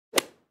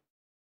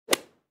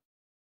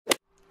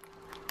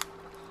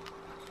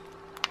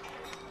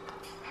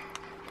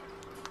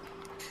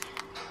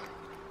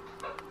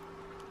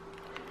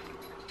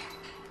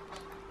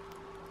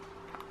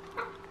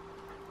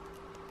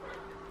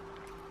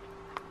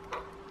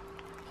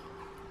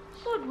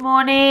Good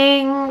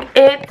morning,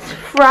 it's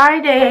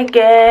Friday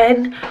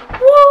again.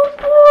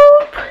 Whoop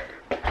whoop.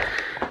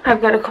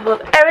 I've got a couple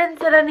of errands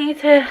that I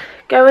need to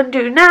go and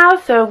do now,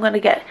 so I'm going to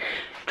get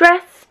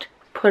dressed,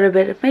 put a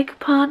bit of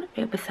makeup on,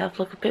 make myself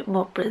look a bit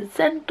more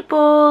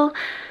presentable,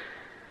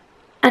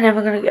 and then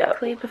we're going to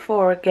go.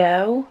 Before I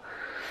go,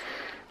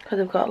 because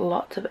I've got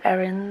lots of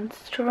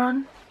errands to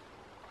run,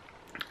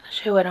 I'll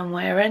show you what I'm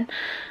wearing.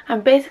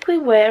 I'm basically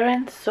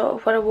wearing sort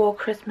of what I wore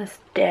Christmas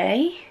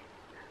Day,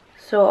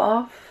 sort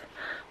of.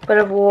 But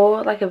I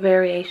wore like a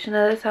variation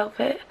of this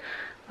outfit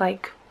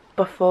like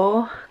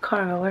before,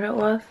 can't remember when it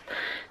was.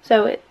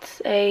 So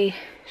it's a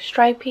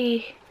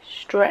stripy,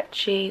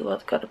 stretchy, well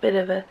it's got a bit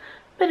of a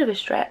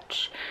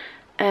stretch,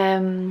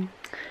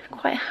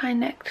 quite high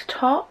necked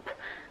top,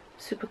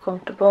 super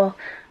comfortable.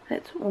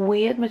 It's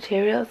weird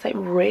material, it's like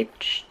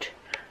ridged,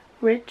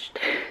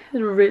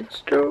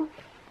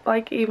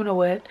 like even a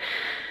word.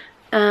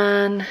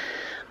 And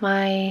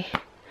my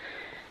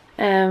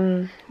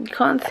you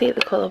can't see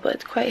the colour, but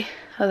it's quite,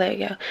 oh there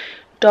you go,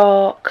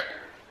 dark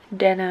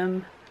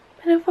denim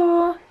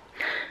pinafore.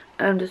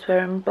 And I'm just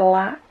wearing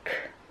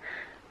black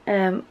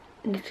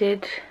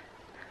knitted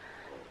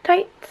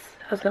tights.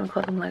 I was going to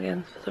call them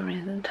leggings for some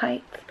reason,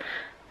 tights.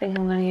 I think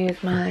I'm going to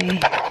use my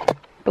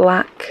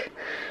black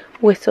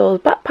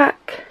Whistles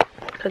backpack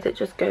because it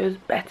just goes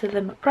better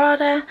than my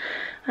Prada,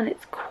 and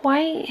it's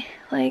quite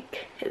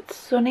like, it's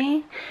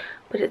sunny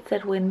but it's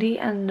dead windy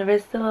and there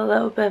is still a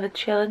little bit of a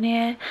chill in the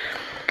air,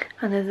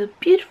 and there's a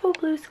beautiful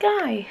blue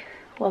sky.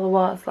 Well, there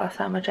was last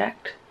time I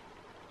checked,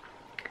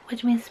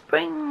 which means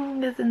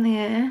spring is in the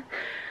air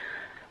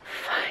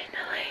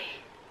finally.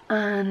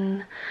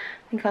 And I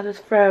think I'll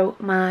just throw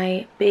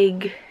my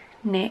big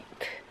knit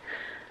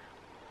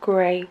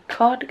grey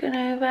cardigan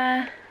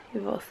over.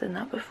 You've all seen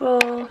that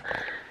before,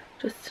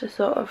 just to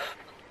sort of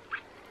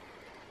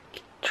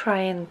try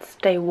and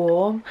stay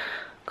warm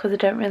because I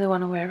don't really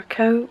want to wear a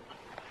coat.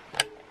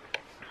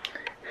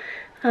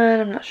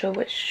 And I'm not sure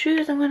which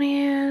shoes I'm going to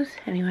use.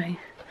 Anyway,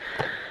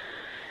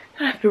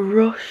 I have to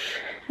rush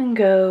and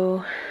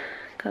go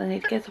because I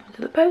need to get something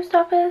to the post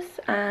office,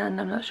 and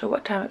I'm not sure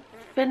what time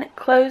it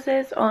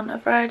closes on a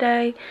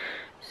Friday.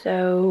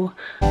 So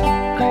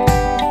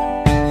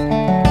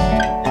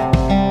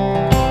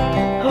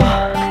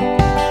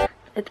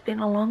it's been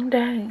a long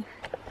day.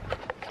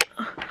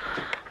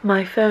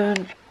 My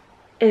phone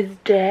is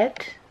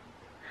dead,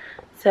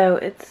 so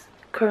it's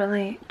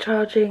currently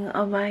charging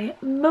on my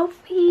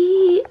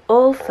Mophie.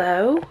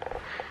 Also,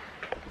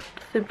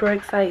 super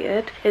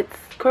excited. It's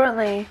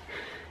currently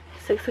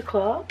 6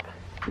 o'clock.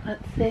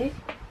 Let's see.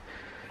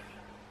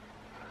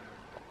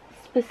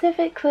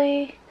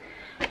 Specifically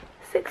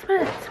 6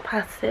 minutes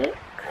past 6.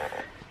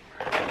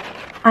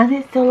 And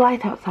it's still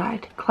light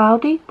outside.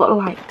 Cloudy, but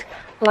light.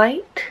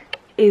 Light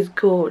is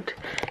good.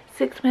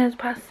 6 minutes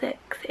past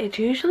 6. It's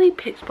usually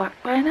pitch black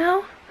by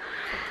now,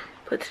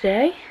 but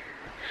today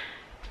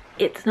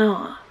it's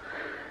not,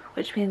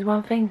 which means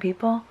one thing,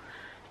 people: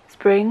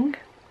 spring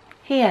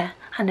here.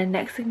 And the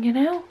next thing you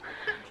know,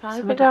 I'm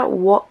trying to figure out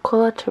what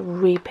colour to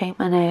repaint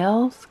my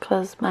nails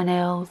because my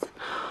nails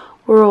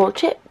were all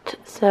chipped,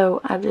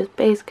 so I've just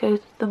base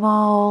coated them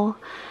all.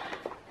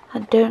 I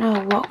don't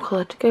know what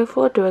colour to go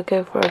for. Do I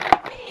go for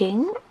a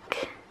pink?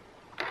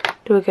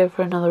 Do I go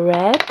for another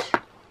red?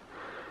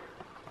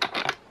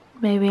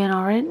 Maybe an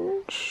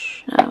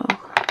orange? No.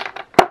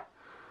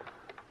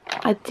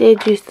 I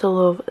did used to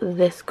love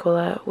this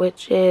colour,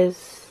 which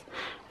is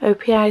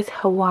OPI's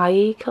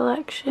Hawaii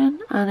collection,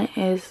 and it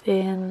is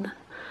in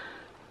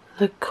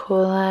the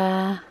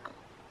colour,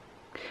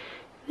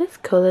 this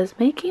colour's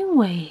Making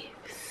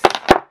Waves,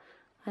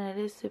 and it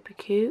is super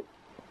cute,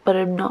 but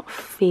I'm not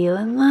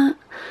feeling that.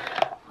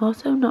 I'm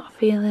also not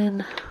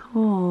feeling,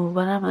 oh,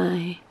 what am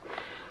I?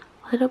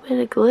 A little bit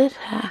of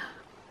glitter.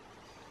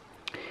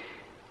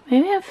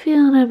 Maybe I'm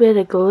feeling a bit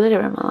of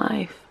glitter in my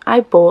life. I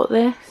bought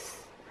this.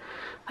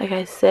 Like,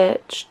 I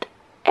searched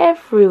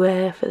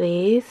everywhere for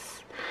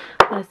these.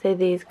 I say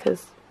these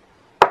because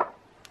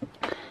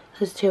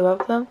there's two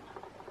of them.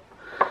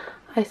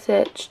 I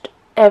searched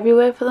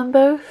everywhere for them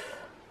both,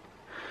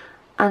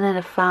 and then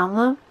I found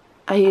them.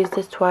 I used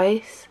this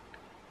twice.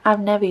 I've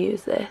never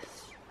used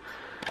this.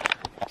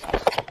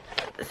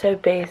 So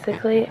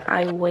basically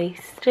I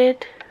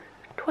wasted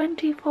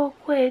 24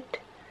 quid,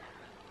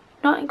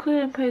 not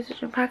including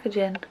postage and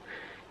packaging,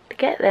 to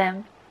get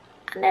them.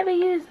 I never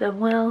used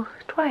them, well,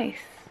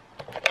 twice.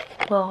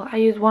 Well, I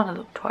used one of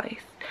them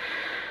twice,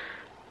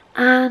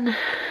 and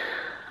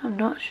I'm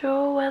not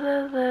sure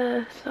whether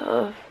the sort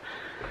of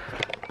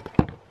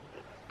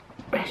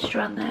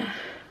restaurant there,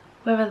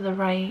 whether the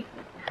right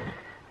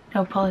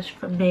nail polish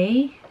for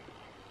me,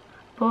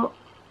 but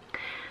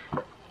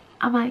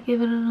I might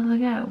give it another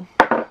go.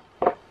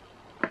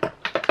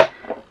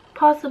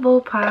 Possible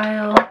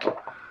pile,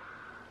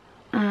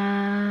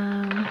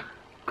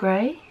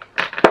 grey.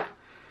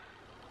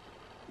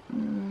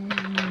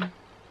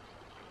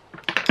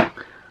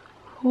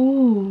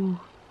 Ooh,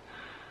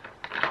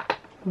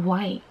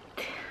 white,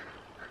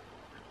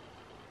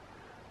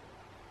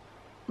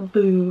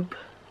 boob,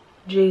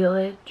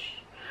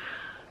 jigglage,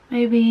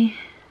 Maybe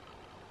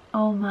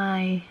Oh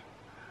My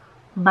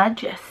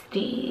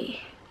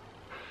Majesty,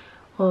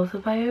 also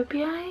by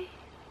OPI.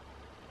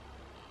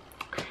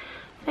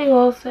 I say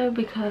also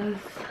because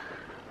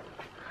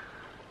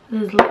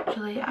there's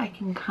literally, I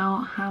can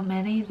count how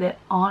many that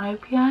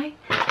aren't OPI,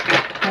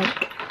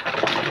 like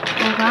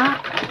all that.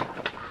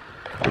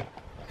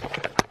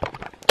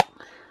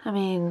 I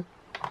mean,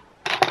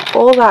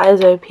 all that is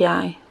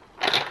OPI.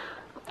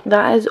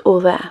 That is all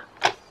there.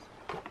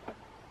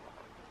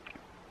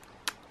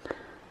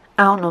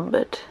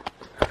 Outnumbered.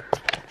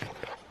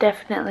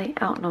 Definitely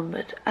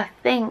outnumbered. I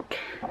think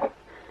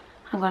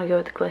I'm gonna go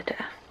with the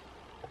glitter.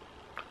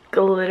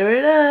 Glitter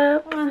it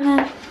up and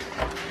then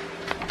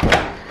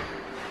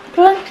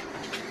come on.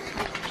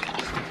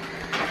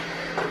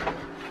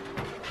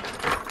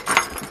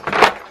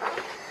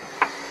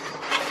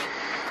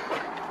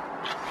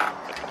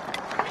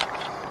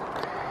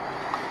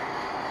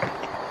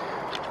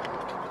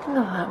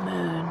 Look at that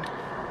moon.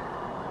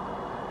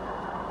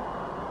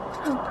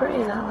 How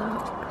pretty that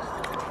looks.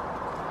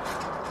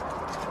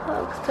 That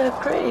looks so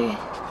pretty.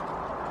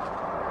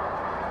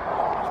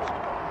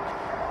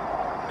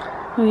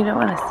 Oh, you don't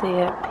want to see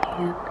it,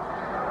 Pian.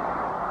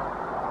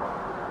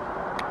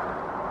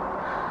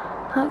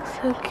 That looks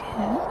so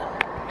cute.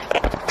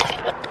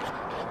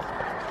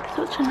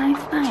 Such a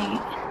nice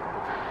night.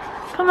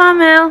 Come on,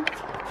 Mel.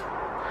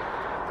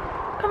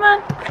 Come on.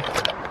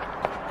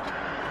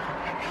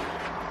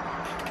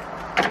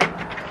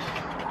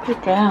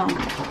 Get down.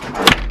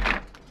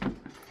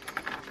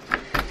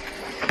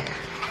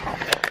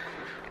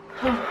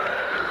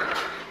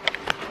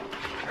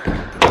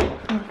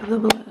 Look at the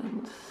blue.